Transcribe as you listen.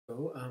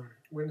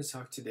We're going to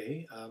talk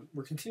today.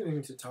 We're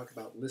continuing to talk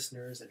about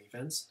listeners and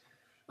events,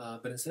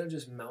 but instead of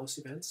just mouse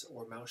events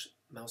or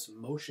mouse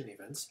motion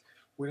events,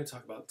 we're going to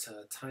talk about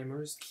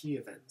timers, key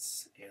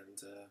events,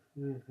 and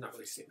not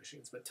really state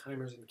machines, but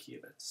timers and key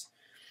events.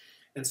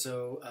 And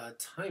so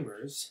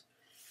timers,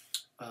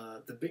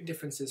 the big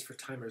difference is for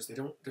timers,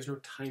 there's no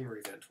timer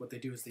event. What they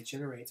do is they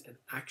generate an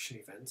action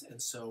event,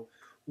 and so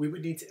we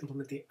would need to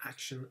implement the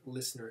action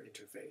listener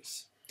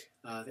interface.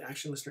 The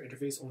action listener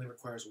interface only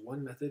requires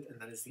one method, and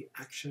that is the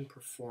action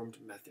performed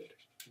method.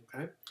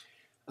 Okay.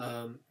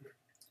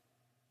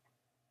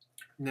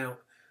 Now,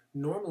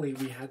 normally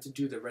we had to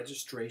do the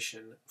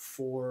registration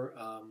for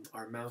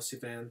our mouse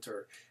event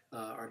or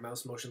our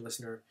mouse motion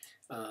listener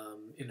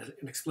in an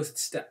explicit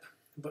step.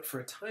 But for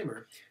a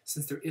timer,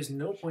 since there is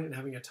no point in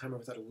having a timer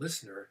without a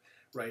listener,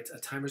 right? A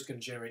timer is going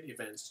to generate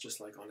events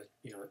just like on a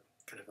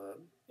kind of a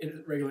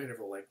regular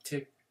interval, like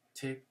tick,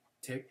 tick,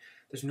 tick.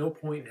 There's no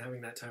point in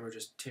having that timer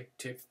just tick,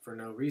 tick for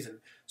no reason.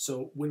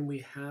 So when we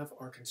have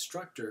our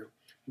constructor,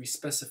 we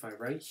specify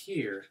right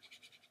here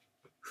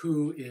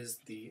who is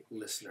the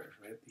listener,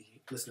 right? The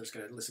listener is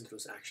going to listen to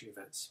those action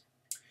events.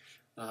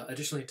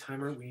 Additionally,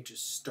 timer, we need to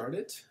start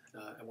it.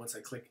 And once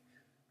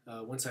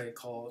I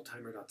call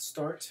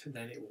timer.start,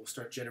 then it will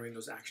start generating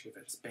those action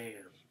events.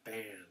 Bam,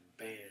 bam,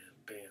 bam,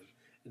 bam.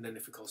 And then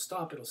if we call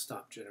stop, it'll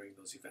stop generating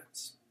those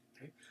events.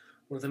 Okay?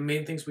 One of the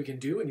main things we can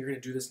do, and you're going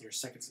to do this in your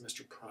second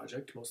semester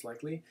project most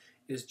likely,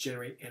 is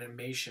generate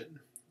animation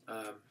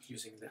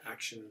using the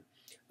action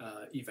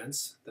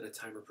events that a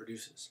timer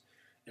produces.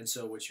 And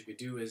so what you could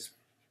do is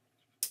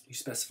you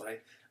specify,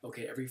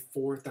 okay, every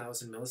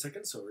 4,000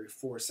 milliseconds, so every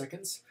 4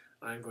 seconds,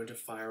 I'm going to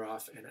fire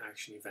off an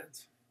action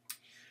event.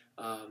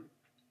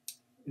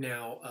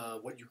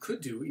 What you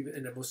could do, even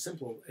in the most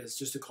simple, is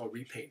just to call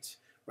repaint.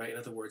 Right? In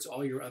other words,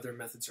 all your other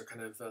methods are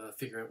kind of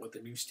figuring out what the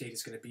new state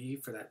is going to be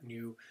for that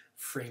new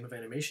frame of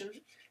animation,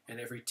 and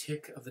every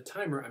tick of the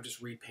timer, I'm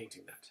just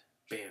repainting that.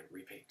 Bam,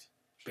 repaint.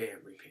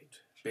 Bam,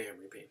 repaint. Bam,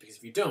 repaint. Because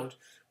if you don't,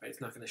 right,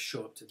 it's not going to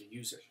show up to the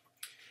user.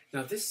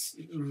 Now, this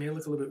may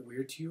look a little bit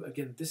weird to you.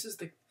 Again, this is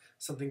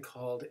something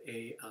called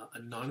a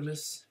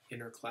anonymous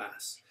inner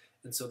class.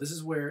 And so this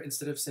is where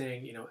instead of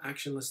saying,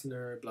 action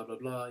listener, blah, blah,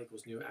 blah,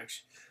 equals new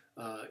action,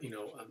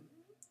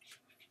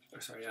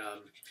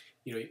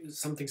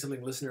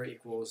 something listener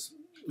equals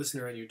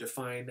listener, and you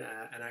define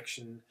an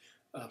action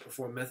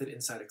perform method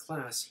inside a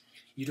class,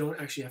 you don't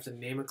actually have to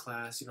name a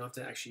class. You don't have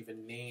to actually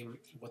even name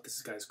what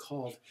this guy's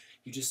called.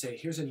 You just say,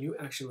 here's a new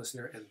action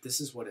listener, and this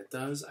is what it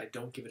does. I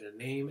don't give it a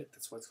name.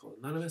 That's what's called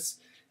anonymous.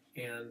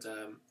 And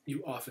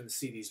you often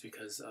see these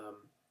because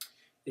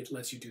it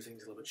lets you do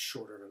things a little bit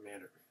shorter of a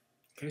manner.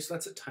 Okay, so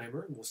that's a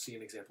timer, and we'll see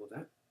an example of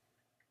that.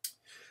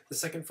 The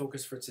second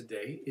focus for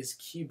today is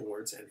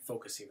keyboards and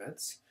focus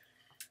events.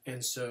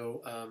 And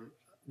so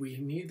we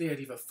need the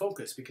idea of a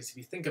focus because if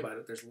you think about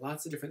it, there's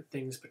lots of different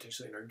things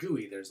potentially in our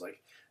GUI. There's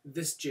like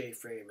this J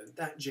frame and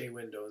that J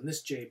window and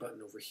this J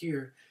button over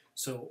here.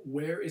 So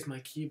where is my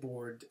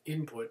keyboard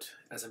input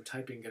as I'm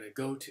typing going to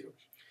go to?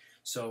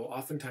 So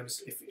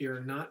oftentimes if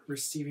you're not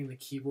receiving the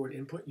keyboard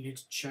input, you need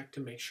to check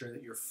to make sure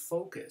that your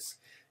focus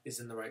is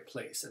in the right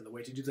place. And the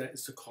way to do that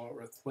is to call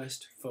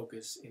request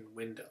focus in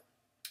window.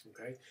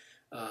 Okay,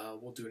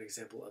 we'll do an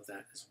example of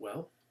that as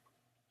well.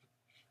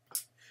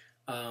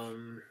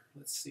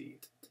 Let's see.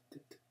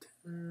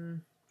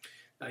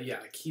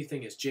 A key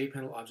thing is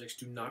JPanel objects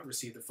do not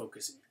receive the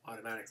focus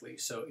automatically.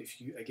 So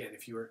if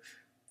you are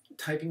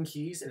typing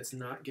keys and it's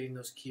not getting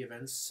those key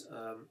events,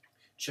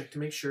 check to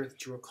make sure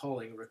that you are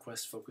calling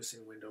request focus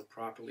in window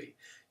properly.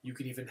 You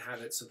can even have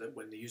it so that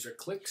when the user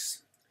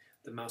clicks,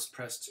 the mouse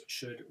pressed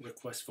should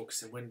request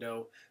focus in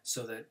window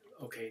so that,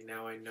 okay,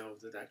 now I know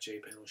that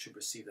JPanel should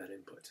receive that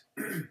input.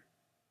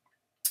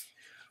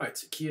 All right,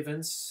 so key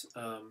events.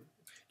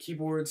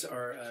 Keyboards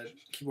are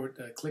keyboard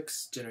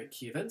clicks generate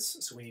key events,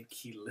 so we need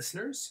key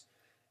listeners,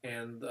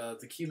 and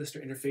the key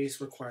listener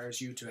interface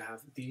requires you to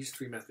have these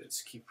three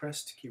methods: key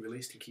pressed, key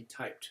released, and key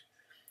typed.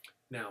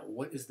 Now,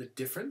 what is the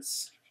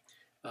difference?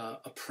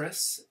 A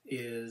press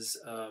is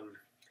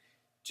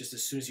just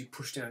as soon as you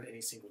push down any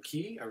single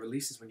key. A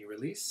release is when you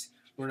release.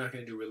 We're not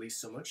going to do release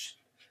so much,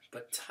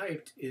 but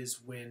typed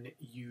is when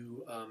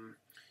you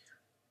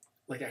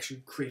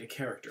actually create a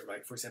character,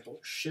 right? For example,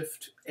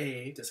 Shift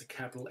A does a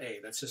capital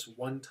A. That's just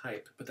one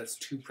type, but that's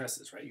two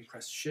presses, right? You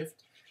press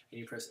Shift and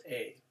you press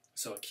A.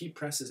 So a key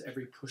press is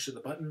every push of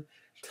the button.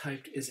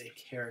 Typed is a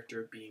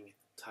character being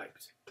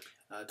typed.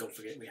 Don't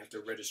forget we have to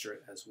register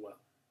it as well.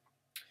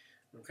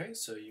 Okay,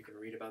 so you can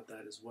read about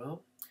that as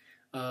well.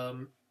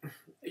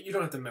 You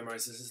don't have to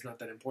memorize this. It's not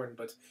that important,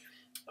 but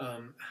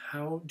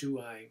how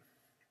do I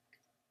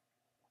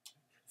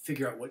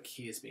figure out what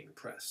key is being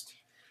pressed?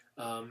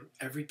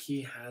 Every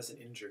key has an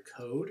integer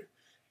code,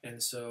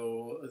 and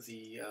so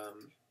the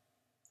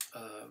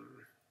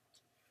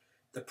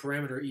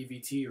parameter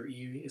EVT or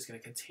E is going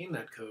to contain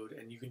that code,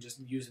 and you can just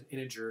use an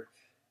integer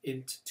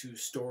int to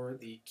store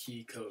the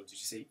key codes. You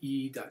just say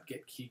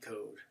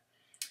e.getKeyCode.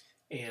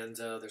 And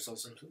there's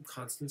also some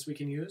constants we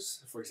can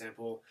use. For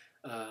example,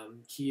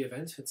 key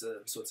event, it's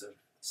a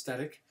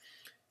static.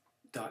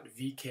 dot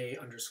VK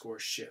underscore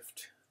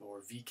shift, or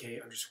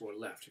VK underscore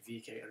left,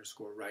 VK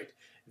underscore right.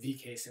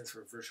 VK stands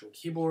for virtual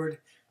keyboard.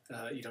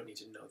 You don't need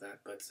to know that,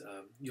 but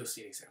you'll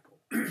see an example.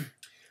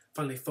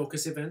 Finally,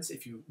 focus events.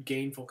 If you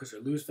gain focus or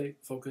lose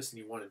focus and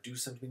you want to do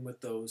something with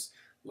those,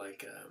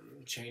 like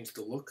change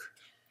the look,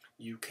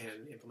 you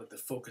can implement the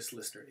focus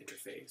listener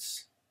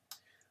interface.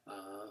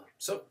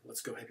 So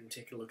let's go ahead and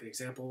take a look at an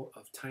example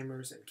of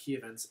timers and key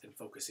events and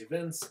focus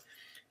events.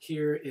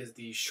 Here is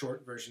the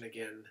short version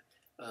again.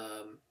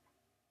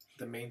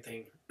 The main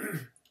thing,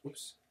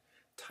 oops,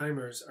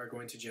 timers are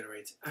going to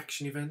generate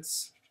action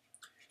events.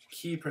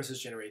 Key presses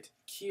generate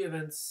key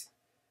events,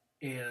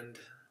 and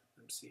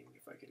I'm seeing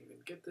if I can even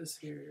get this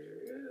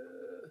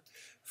here.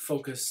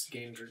 Focus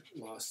gained or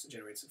lost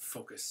generates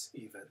focus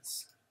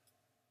events.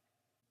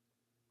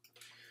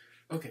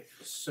 Okay,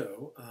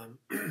 so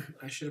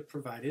I should have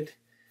provided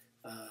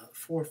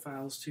 4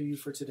 files to you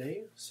for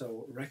today.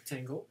 So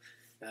rectangle,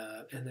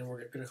 and then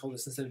we're going to call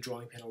this, instead of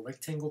drawing panel,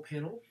 rectangle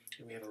panel,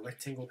 and we have a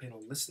rectangle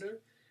panel listener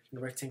and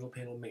a rectangle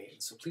panel main.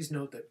 So please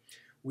note that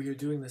we are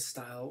doing this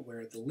style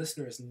where the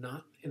listener is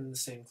not in the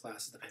same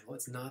class as the panel.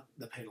 It's not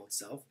the panel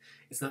itself.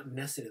 It's not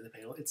nested in the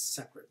panel. It's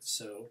separate.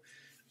 So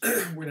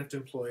we're going to have to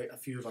employ a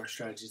few of our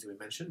strategies that we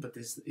mentioned, but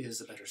this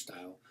is a better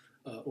style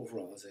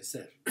overall, as I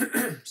said.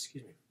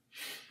 Excuse me.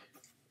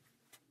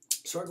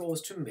 So our goal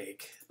is to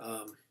make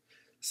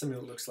something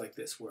that looks like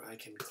this, where I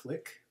can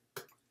click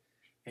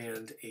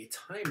and a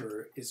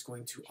timer is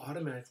going to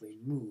automatically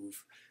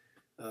move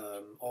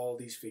all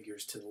these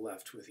figures to the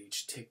left with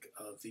each tick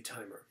of the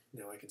timer.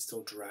 Now I can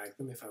still drag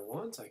them if I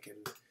want. I can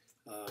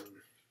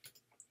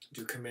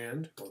do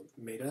command or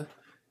meta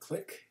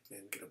click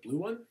and get a blue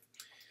one.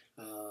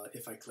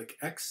 If I click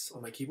X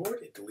on my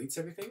keyboard, it deletes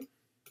everything.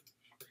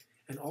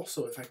 And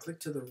also if I click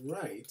to the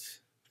right,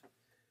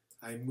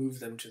 I move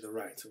them to the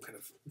right. So kind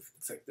of,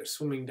 it's like they're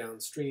swimming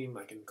downstream.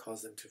 I can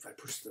cause them to, if I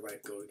push to the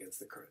right, go against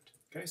the current.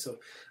 Okay, so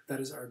that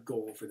is our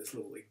goal for this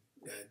little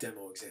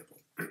demo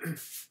example.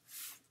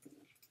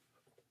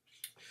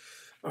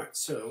 All right,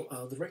 so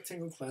the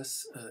rectangle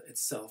class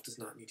itself does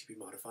not need to be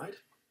modified.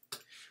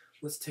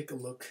 Let's take a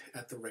look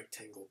at the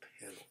rectangle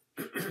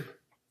panel.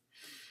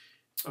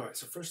 All right,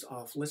 so first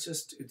off, let's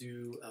just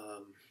do,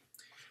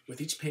 with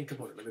each paint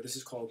component, remember this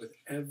is called with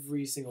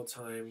every single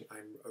time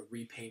I'm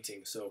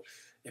repainting. So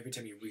every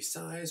time you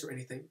resize or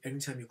anything,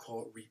 anytime you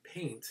call it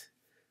repaint,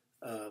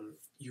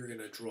 you're going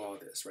to draw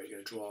this, right? You're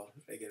going to draw,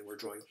 again, we're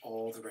drawing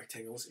all the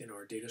rectangles in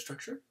our data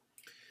structure.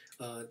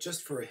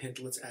 Just for a hint,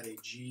 let's add a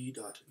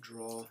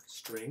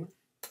g.drawString,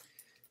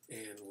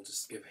 and we'll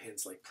just give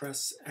hints like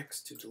press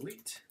X to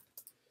delete,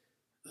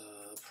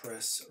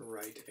 press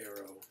right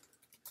arrow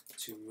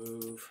to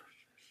move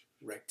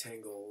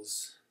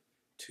rectangles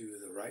to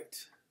the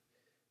right,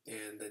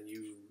 and then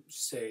you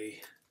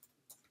say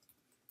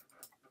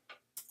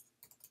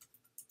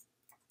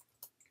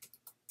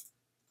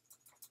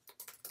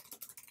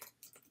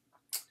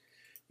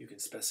you can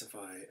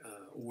specify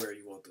where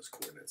you want those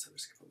coordinates. I'm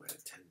just going to put mine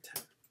at 10,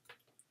 10.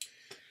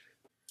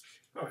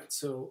 All right,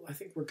 so I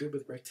think we're good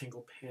with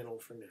rectangle panel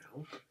for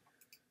now.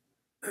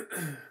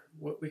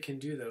 What we can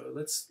do though,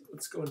 let's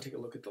go and take a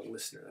look at the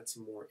listener. That's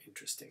more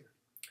interesting.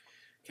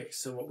 Okay,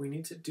 so what we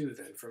need to do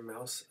then for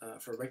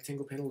for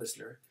rectangle panel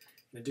listener,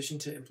 in addition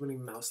to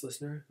implementing mouse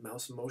listener,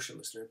 mouse motion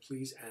listener,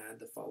 please add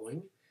the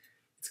following.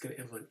 It's going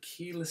to implement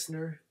key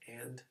listener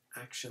and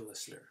action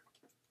listener.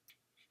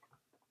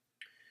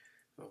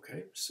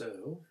 Okay,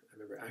 so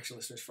remember action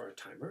listener is for our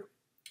timer.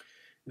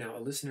 Now a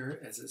listener,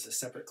 as is a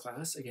separate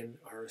class, again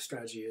our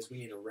strategy is we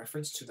need a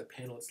reference to the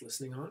panel it's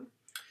listening on.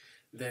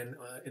 Then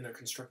in our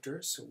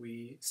constructors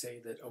we say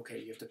that, okay,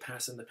 you have to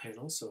pass in the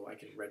panel so I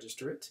can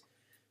register it.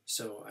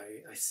 So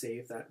I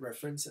save that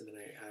reference, and then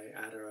I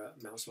add a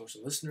mouse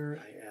motion listener,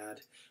 I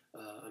add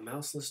a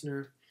mouse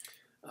listener.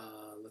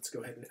 Let's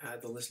go ahead and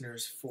add the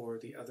listeners for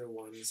the other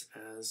ones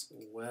as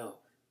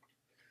well.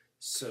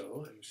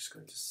 So I'm just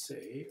going to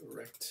say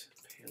rect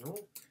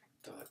panel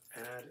dot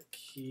add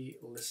key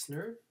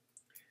listener.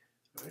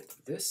 All right,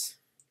 this,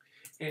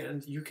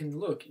 and you can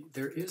look.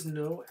 There is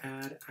no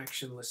add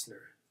action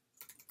listener.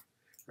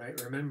 Right?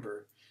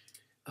 Remember,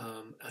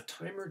 a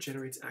timer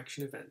generates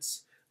action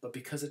events, but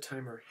because a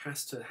timer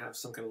has to have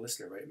some kind of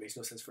listener, right? It makes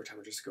no sense for a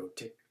timer just to go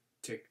tick,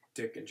 tick,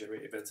 tick, and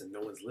generate events, and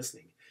no one's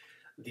listening.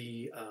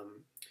 The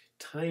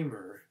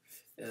timer,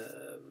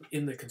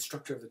 in the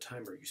constructor of the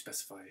timer, you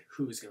specify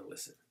who is going to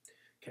listen.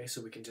 Okay,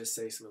 so we can just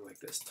say something like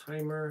this: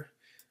 timer,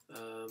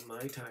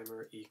 my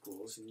timer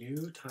equals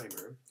new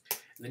timer,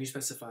 and then you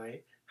specify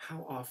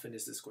how often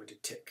is this going to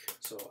tick.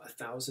 So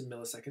 1,000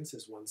 milliseconds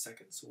is 1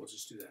 second, so we'll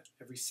just do that.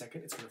 Every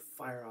second it's going to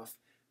fire off,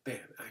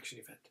 bam, action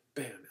event,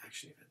 bam,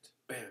 action event,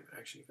 bam,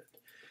 action event.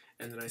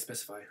 And then I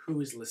specify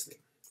who is listening,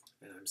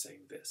 and I'm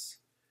saying this,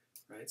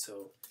 right?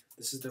 So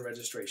this is the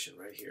registration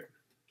right here,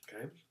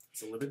 okay?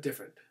 It's a little bit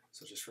different,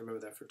 so just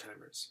remember that for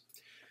timers.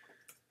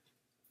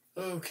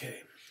 Okay,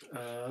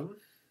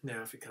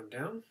 now if we come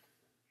down,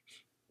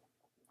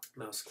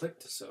 mouse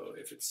clicked, so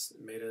if it's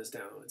meta is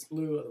down, it's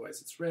blue,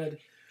 otherwise it's red.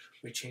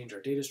 We change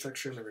our data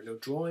structure. Remember, no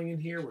drawing in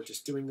here. We're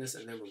just doing this,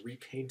 and then we're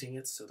repainting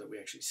it so that we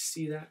actually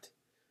see that.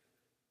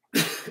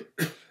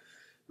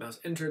 Mouse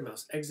entered,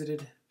 mouse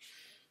exited,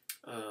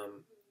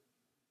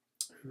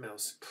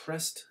 mouse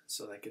pressed,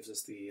 so that gives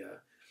us the,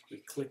 we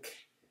click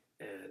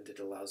and it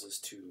allows us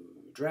to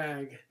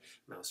drag,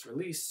 mouse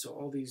released, so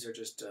all these are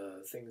just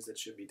things that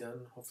should be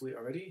done hopefully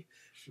already.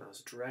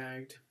 Mouse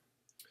dragged,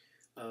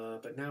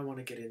 but now I want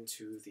to get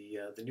into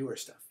the newer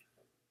stuff.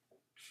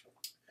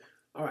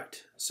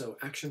 Alright, so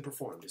action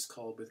performed is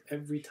called with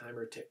every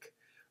timer tick.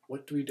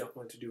 What do we don't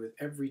want to do with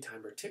every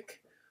timer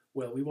tick?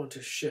 Well, we want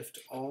to shift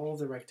all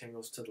the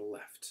rectangles to the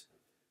left.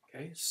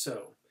 Okay,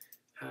 so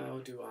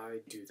how do I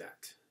do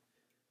that?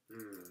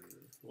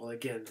 Well,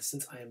 again,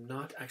 since I am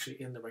not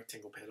actually in the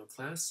rectangle panel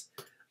class,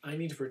 I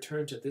need to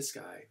return to this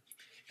guy,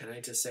 and I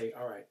need to say,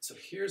 all right, so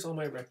here's all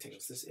my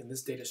rectangles. In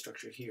this data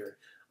structure here,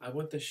 I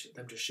want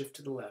them to shift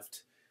to the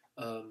left.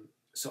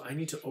 So I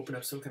need to open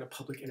up some kind of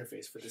public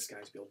interface for this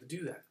guy to be able to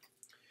do that.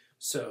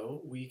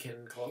 So we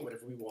can call it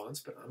whatever we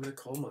want, but I'm going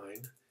to call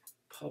mine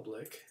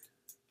public.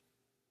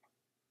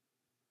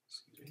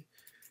 Excuse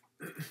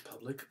me.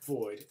 Public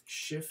void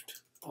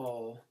shift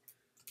all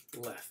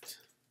left.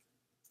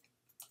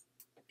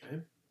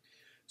 Okay,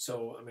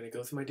 so I'm going to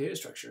go through my data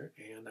structure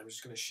and I'm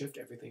just going to shift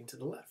everything to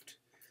the left.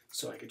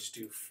 So I could just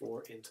do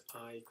for int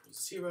I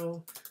equals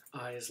 0,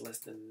 I is less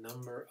than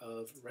number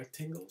of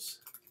rectangles,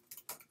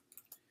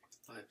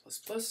 I plus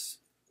plus,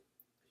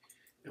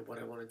 and what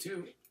I want to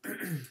do, I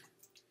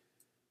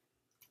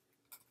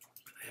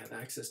have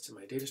access to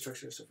my data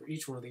structure, so for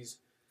each one of these,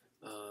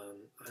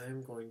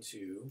 I'm going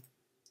to,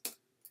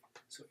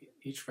 so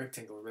each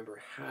rectangle, remember,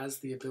 has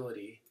the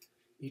ability,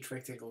 each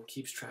rectangle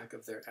keeps track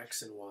of their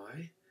x and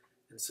y.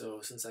 And so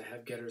since I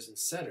have getters and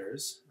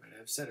setters, right, I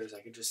have setters, I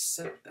can just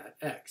set that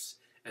x.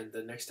 And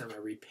the next time I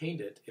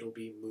repaint it, it'll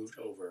be moved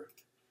over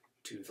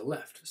to the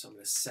left. So I'm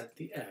going to set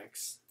the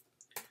x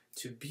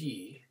to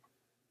be,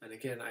 and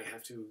again, I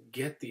have to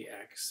get the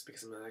x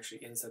because I'm not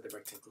actually inside the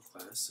rectangle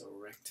class. So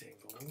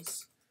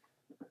rectangles,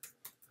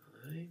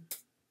 I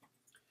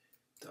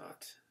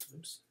dot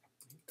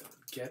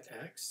get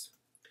x.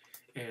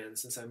 And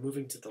since I'm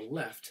moving to the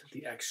left,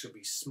 the x should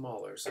be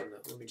smaller. So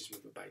let me just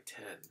move it by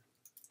 10.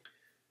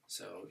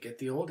 So get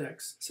the old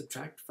x,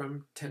 subtract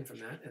from 10 from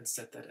that, and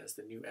set that as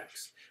the new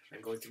x.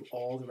 I'm going through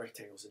all the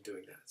rectangles and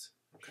doing that.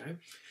 Okay,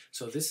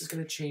 so this is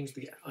going to change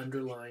the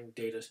underlying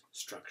data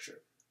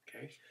structure.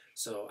 Okay,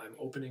 so I'm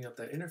opening up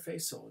that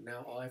interface. So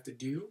now all I have to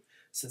do,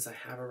 since I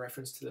have a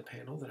reference to the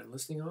panel that I'm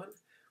listening on,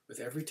 with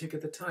every tick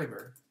of the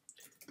timer,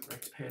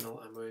 rect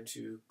panel, I'm going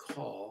to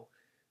call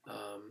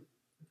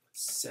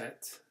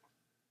set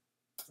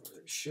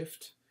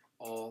shift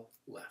all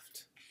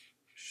left.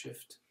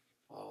 Shift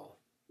all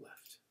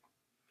left.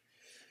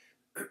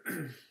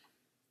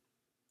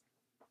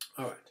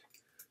 All right,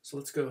 so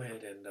let's go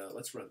ahead and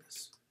let's run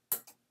this.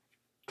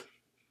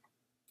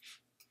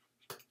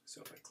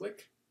 So if I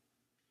click,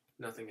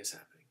 nothing is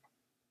happening.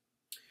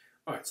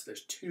 All right, so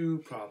there's two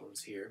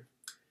problems here.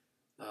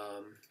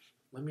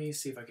 Let me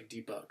see if I can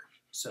debug.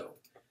 So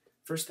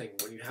first thing,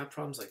 when you have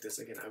problems like this,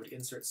 again, I would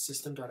insert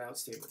system.out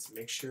statements.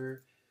 Make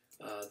sure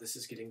this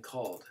is getting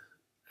called.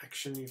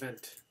 Action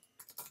event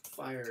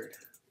fired.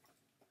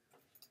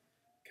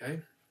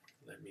 Okay,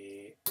 let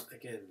me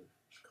again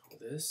call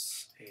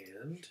this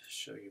and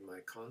show you my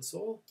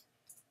console,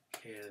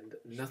 and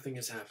nothing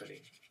is happening.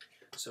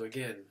 So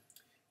again,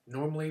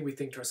 normally we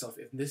think to ourselves,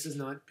 if this is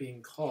not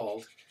being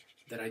called,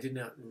 that I did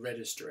not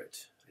register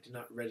it. I did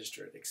not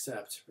register it,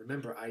 except,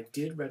 remember, I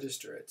did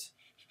register it.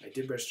 I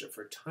did register it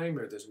for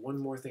timer. There's one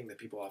more thing that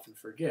people often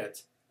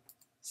forget.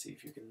 See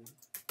if you can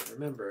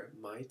remember,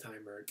 my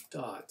timer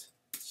dot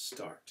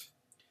start.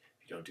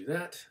 If you don't do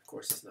that, of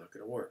course, it's not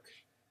going to work.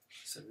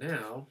 So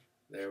now,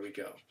 there we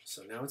go.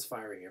 So now it's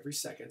firing every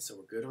second, so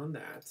we're good on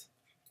that.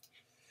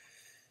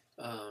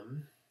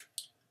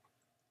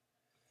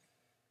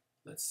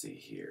 Let's see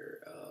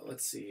here.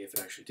 Let's see if it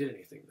actually did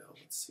anything, though.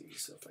 Let's see.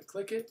 So if I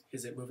click it,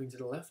 is it moving to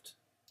the left?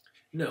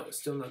 No, it's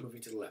still not moving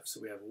to the left. So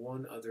we have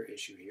one other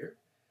issue here.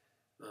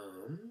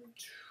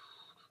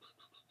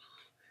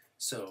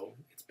 So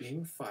it's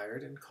being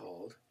fired and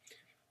called.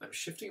 I'm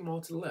shifting them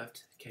all to the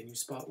left. Can you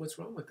spot what's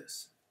wrong with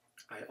this?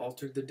 I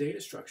altered the data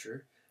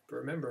structure, but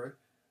remember,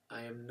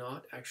 I am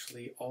not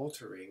actually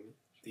altering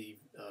the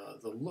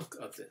look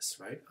of this,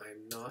 right?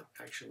 I'm not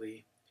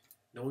actually,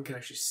 no one can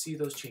actually see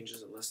those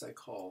changes unless I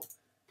call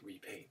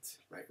repaint,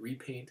 right?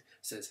 Repaint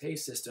says, hey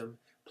system,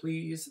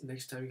 please,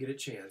 next time you get a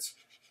chance,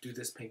 do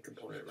this paint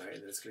component, right?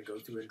 And then it's going to go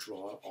through and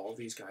draw all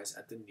these guys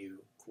at the new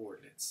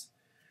coordinates.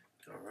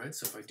 All right,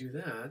 so if I do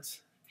that,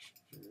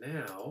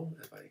 now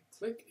if I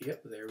click,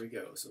 yep, there we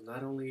go. So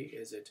not only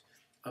is it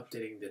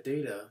updating the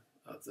data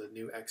of the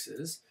new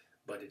x's,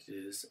 but it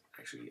is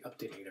actually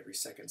updating it every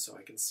second, so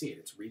I can see it.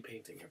 It's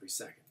repainting every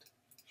second.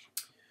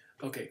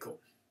 Okay, cool.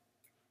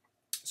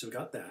 So we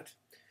got that.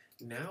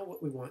 Now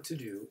what we want to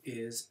do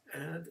is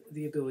add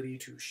the ability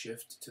to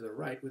shift to the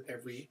right with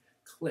every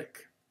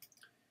click.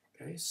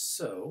 Okay,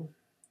 so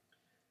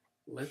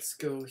let's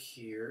go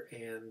here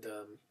and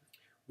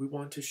we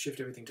want to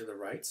shift everything to the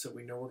right, so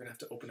we know we're going to have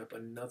to open up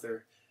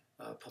another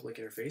public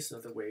interface,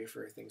 another way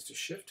for things to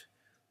shift.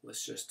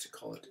 Let's just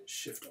call it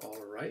shift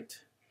all right,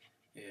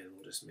 and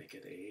we'll just make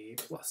it a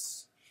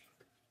plus.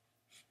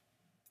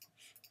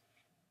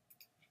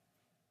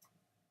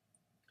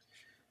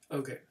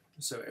 Okay,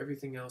 so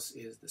everything else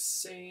is the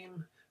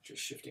same,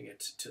 just shifting it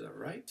to the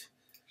right.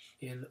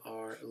 In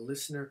our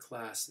listener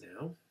class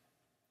now,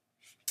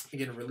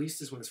 again,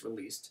 released is when it's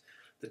released.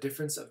 The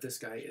difference of this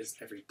guy is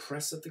every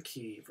press of the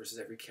key versus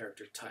every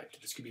character typed.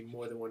 This could be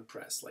more than one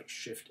press, like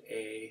Shift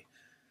A,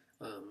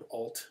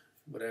 Alt,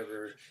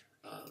 whatever.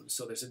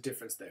 So there's a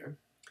difference there.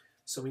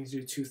 So we need to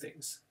do two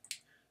things.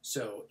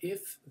 So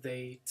if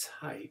they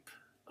type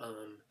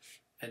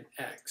an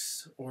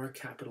X or a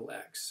capital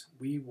X,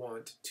 we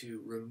want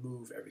to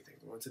remove everything.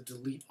 We want to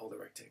delete all the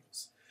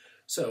rectangles.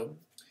 So,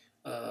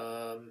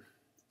 and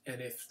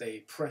if they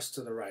press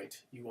to the right,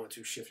 you want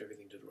to shift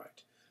everything to the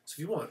right. So if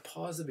you want,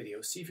 pause the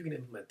video, see if you can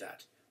implement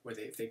that, where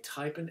if they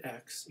type an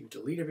X, you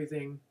delete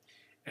everything,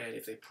 and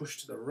if they push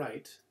to the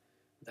right,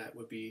 that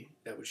would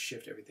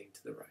shift everything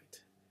to the right.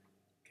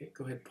 Okay,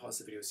 go ahead and pause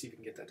the video, see if you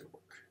can get that to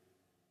work.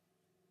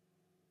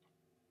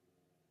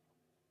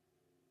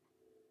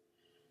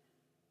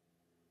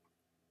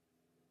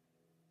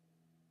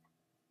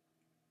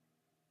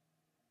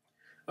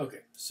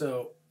 Okay,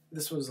 so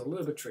this was a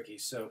little bit tricky,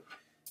 so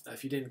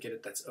if you didn't get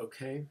it, that's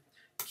okay.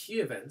 Key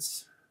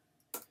events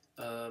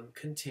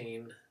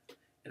contain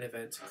an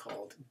event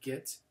called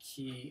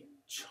getKeyChar.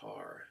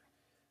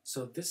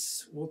 So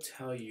this will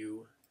tell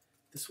you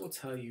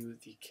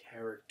the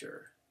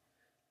character.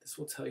 This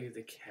will tell you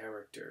the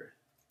character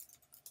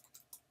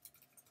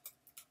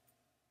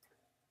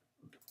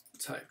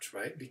typed,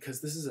 right?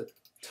 Because this is a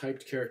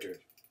typed character.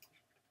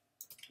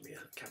 Yeah,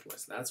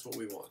 capitalized. That's what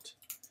we want,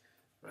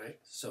 right?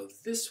 So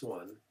this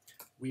one,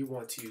 we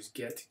want to use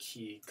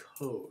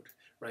getKeyCode,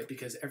 right?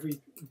 Because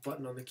every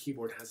button on the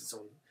keyboard has its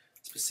own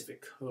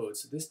specific code.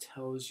 So this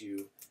tells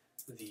you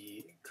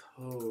the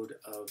code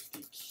of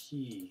the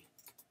key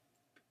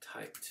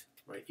typed,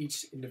 right?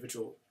 Each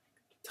individual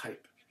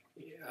type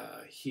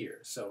here.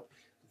 So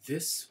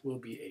this will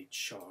be a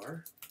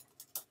char,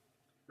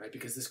 right?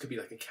 Because this could be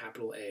like a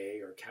capital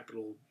A or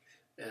capital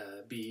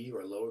B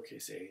or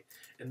lowercase a,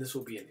 and this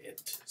will be an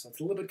int. So it's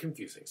a little bit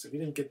confusing. So if you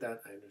didn't get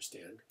that, I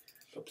understand,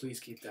 but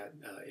please keep that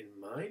in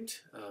mind.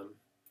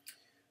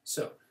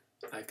 So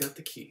I've got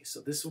the key. So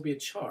this will be a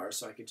char,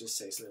 so I could just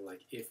say something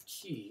like if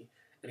key,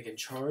 and again,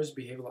 chars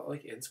behave a lot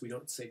like ints. We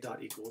don't say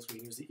dot equals,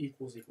 we use the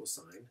equals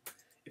sign.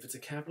 If it's a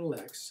capital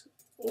X,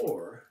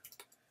 or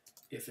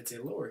if it's a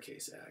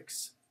lowercase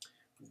x,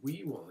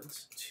 we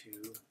want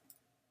to,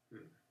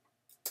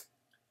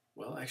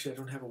 well, actually I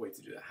don't have a way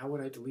to do that. How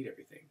would I delete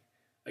everything?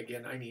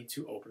 Again, I need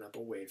to open up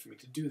a way for me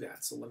to do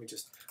that. So let me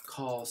just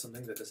call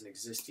something that doesn't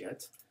exist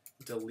yet,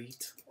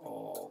 delete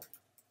all.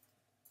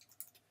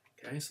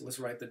 Okay, so let's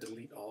write the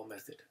delete all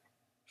method.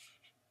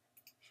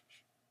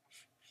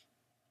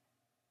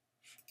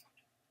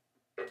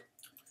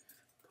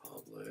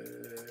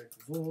 Public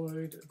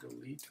void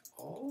delete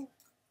all.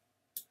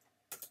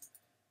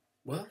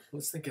 Well,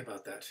 let's think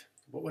about that.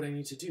 What would I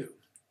need to do?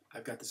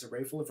 I've got this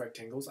array full of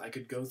rectangles. I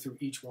could go through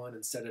each one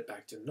and set it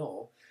back to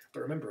null.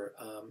 But remember,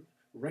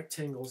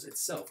 rectangles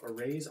itself,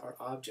 arrays are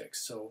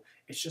objects, so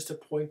it's just a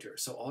pointer.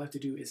 So all I have to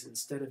do is,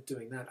 instead of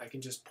doing that, I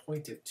can just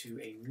point it to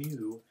a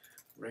new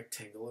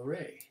rectangle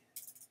array.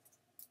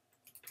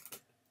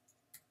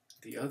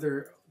 The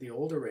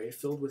old array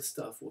filled with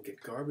stuff will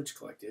get garbage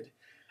collected,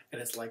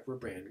 and it's like we're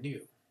brand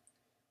new.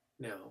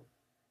 Now,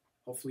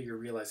 hopefully you're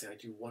realizing I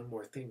do one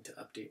more thing to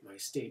update my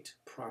state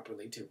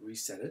properly to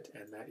reset it,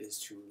 and that is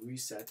to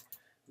reset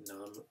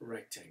num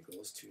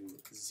rectangles to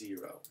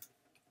 0.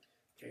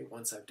 Okay,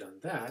 once I've done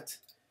that,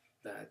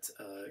 that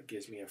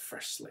gives me a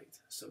fresh slate.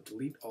 So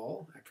delete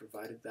all, I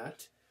provided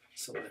that.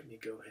 So let me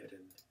go ahead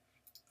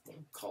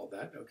and call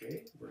that.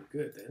 Okay, we're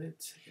good then,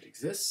 it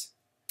exists.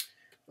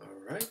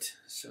 All right,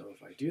 so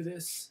if I do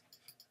this,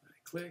 I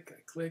click,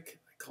 I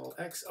call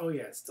X. Oh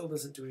yeah, it still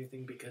doesn't do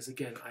anything because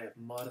again, I have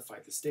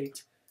modified the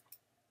state.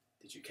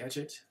 Did you catch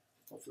it?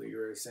 Hopefully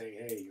you're saying,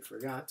 hey, you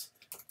forgot.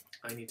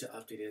 I need to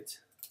update it,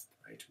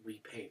 right?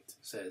 Repaint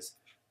says,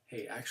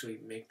 hey, actually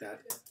make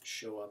that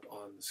show up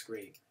on the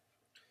screen.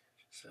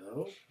 So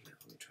now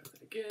let me try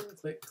that again.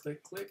 Click,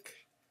 click,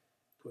 click,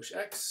 push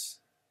X,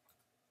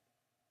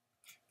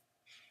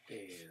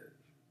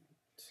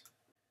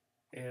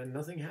 and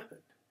nothing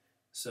happened.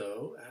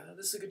 So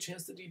this is a good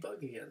chance to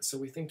debug again. So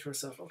we think to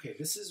ourselves, okay,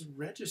 this is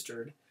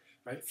registered,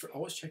 right?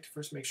 Always check to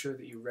first make sure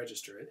that you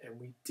register it, and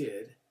we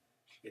did.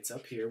 It's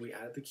up here. We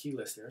added the key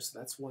listener, so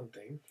that's one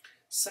thing.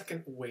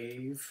 Second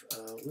wave,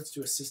 let's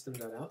do a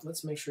system.out.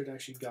 Let's make sure it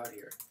actually got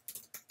here.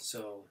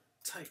 So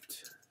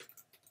typed.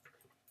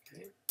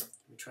 Okay, let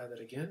me try that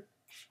again.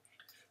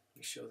 Let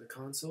me show the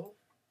console.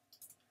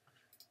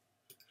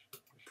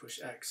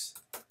 Push X.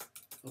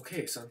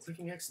 Okay, so I'm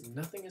clicking X,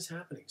 nothing is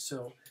happening.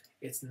 So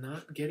it's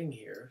not getting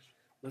here.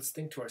 Let's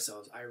think to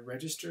ourselves, I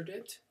registered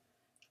it.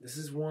 This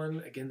is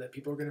one, again, that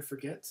people are going to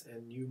forget,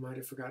 and you might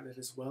have forgotten it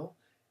as well.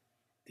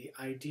 The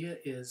idea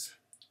is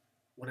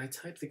when I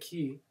type the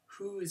key,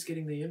 who is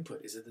getting the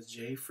input? Is it the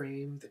J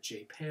frame, the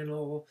J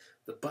panel,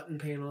 the button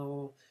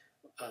panel?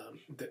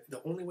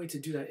 The only way to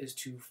do that is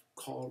to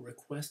call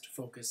request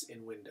focus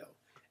in window.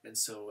 And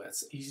so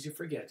that's easy to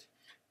forget,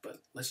 but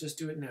let's just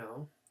do it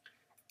now.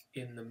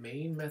 In the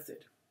main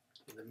method,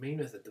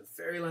 the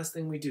very last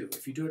thing we do,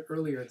 if you do it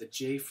earlier, the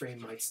J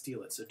frame might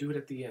steal it. So do it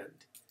at the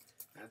end.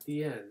 At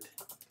the end,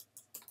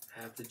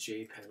 have the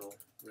J panel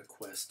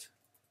request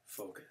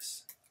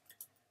focus.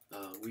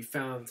 We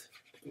found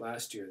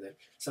last year that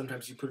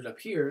sometimes you put it up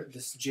here,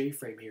 this J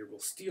frame here will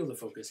steal the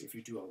focus if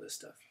you do all this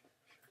stuff.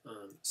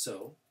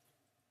 So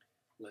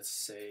let's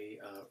say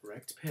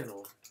rect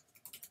panel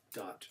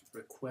dot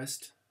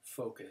request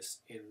focus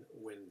in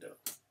window.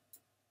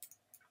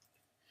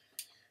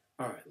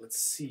 All right,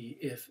 let's see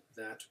if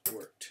that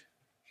worked.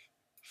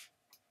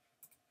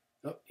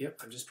 Oh, yep,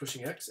 I'm just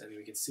pushing X, and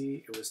we can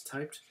see it was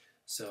typed.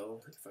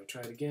 So if I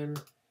try it again,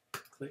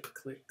 click,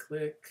 click,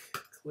 click,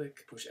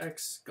 click, push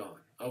X, gone.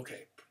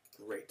 Okay,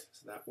 great,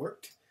 so that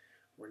worked.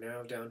 We're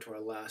now down to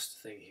our last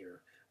thing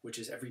here, which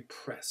is every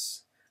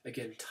press.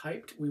 Again,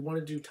 typed, we want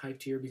to do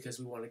typed here because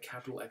we want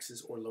capital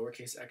X's or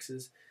lowercase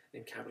x's,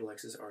 and capital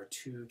X's are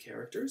 2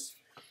 characters.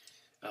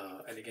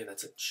 And again,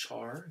 that's a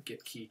char,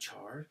 get key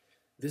char.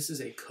 This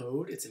is a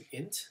code, it's an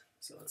int,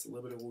 so that's a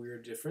little bit of a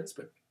weird difference,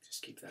 but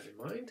just keep that in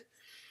mind.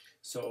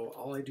 So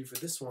all I do for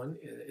this one,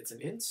 it's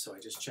an int, so I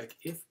just check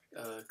if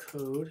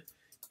code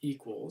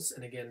equals,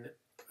 and again,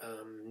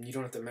 you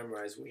don't have to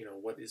memorize,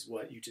 what is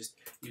what, you just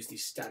use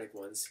these static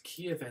ones,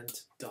 key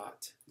event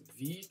dot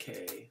vk,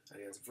 I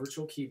think that's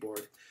virtual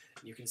keyboard,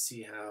 and you can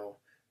see how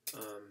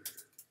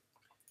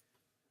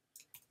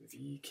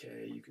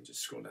vk, you can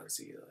just scroll down and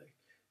see, like,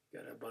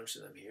 got a bunch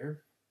of them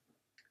here.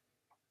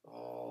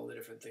 All the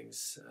different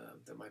things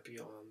that might be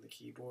on the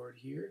keyboard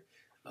here,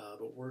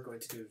 but we're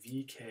going to do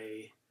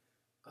vk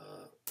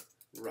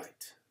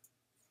right.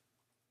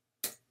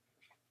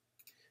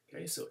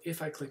 Okay, so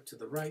if I click to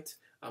the right,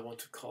 I want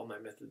to call my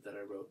method that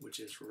I wrote, which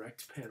is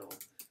rect panel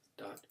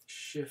dot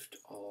shift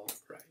all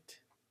right.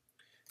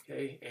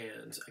 Okay,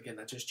 and again,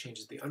 that just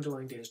changes the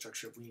underlying data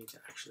structure. We need to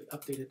actually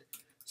update it.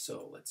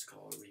 So let's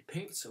call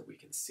repaint so we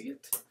can see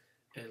it,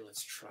 and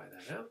let's try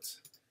that out.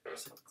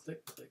 So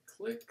click, click,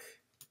 click.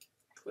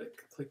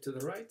 Click, click to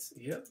the right,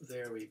 yep,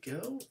 there we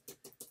go,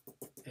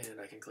 and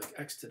I can click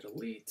X to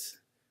delete,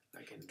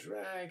 I can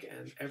drag,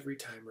 and every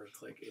timer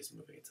click is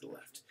moving it to the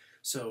left.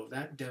 So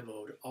that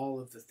demoed all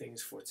of the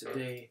things for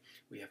today.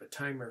 We have a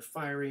timer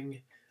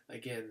firing,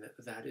 again,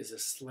 that is a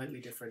slightly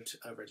different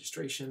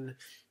registration.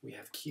 We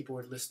have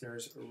keyboard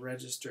listeners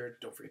registered,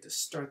 don't forget to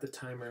start the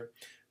timer,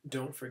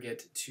 don't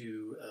forget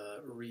to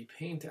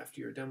repaint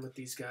after you're done with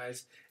these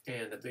guys,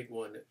 and a big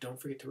one,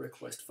 don't forget to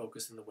request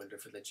focus in the window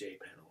for the J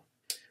panel.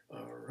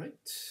 All right.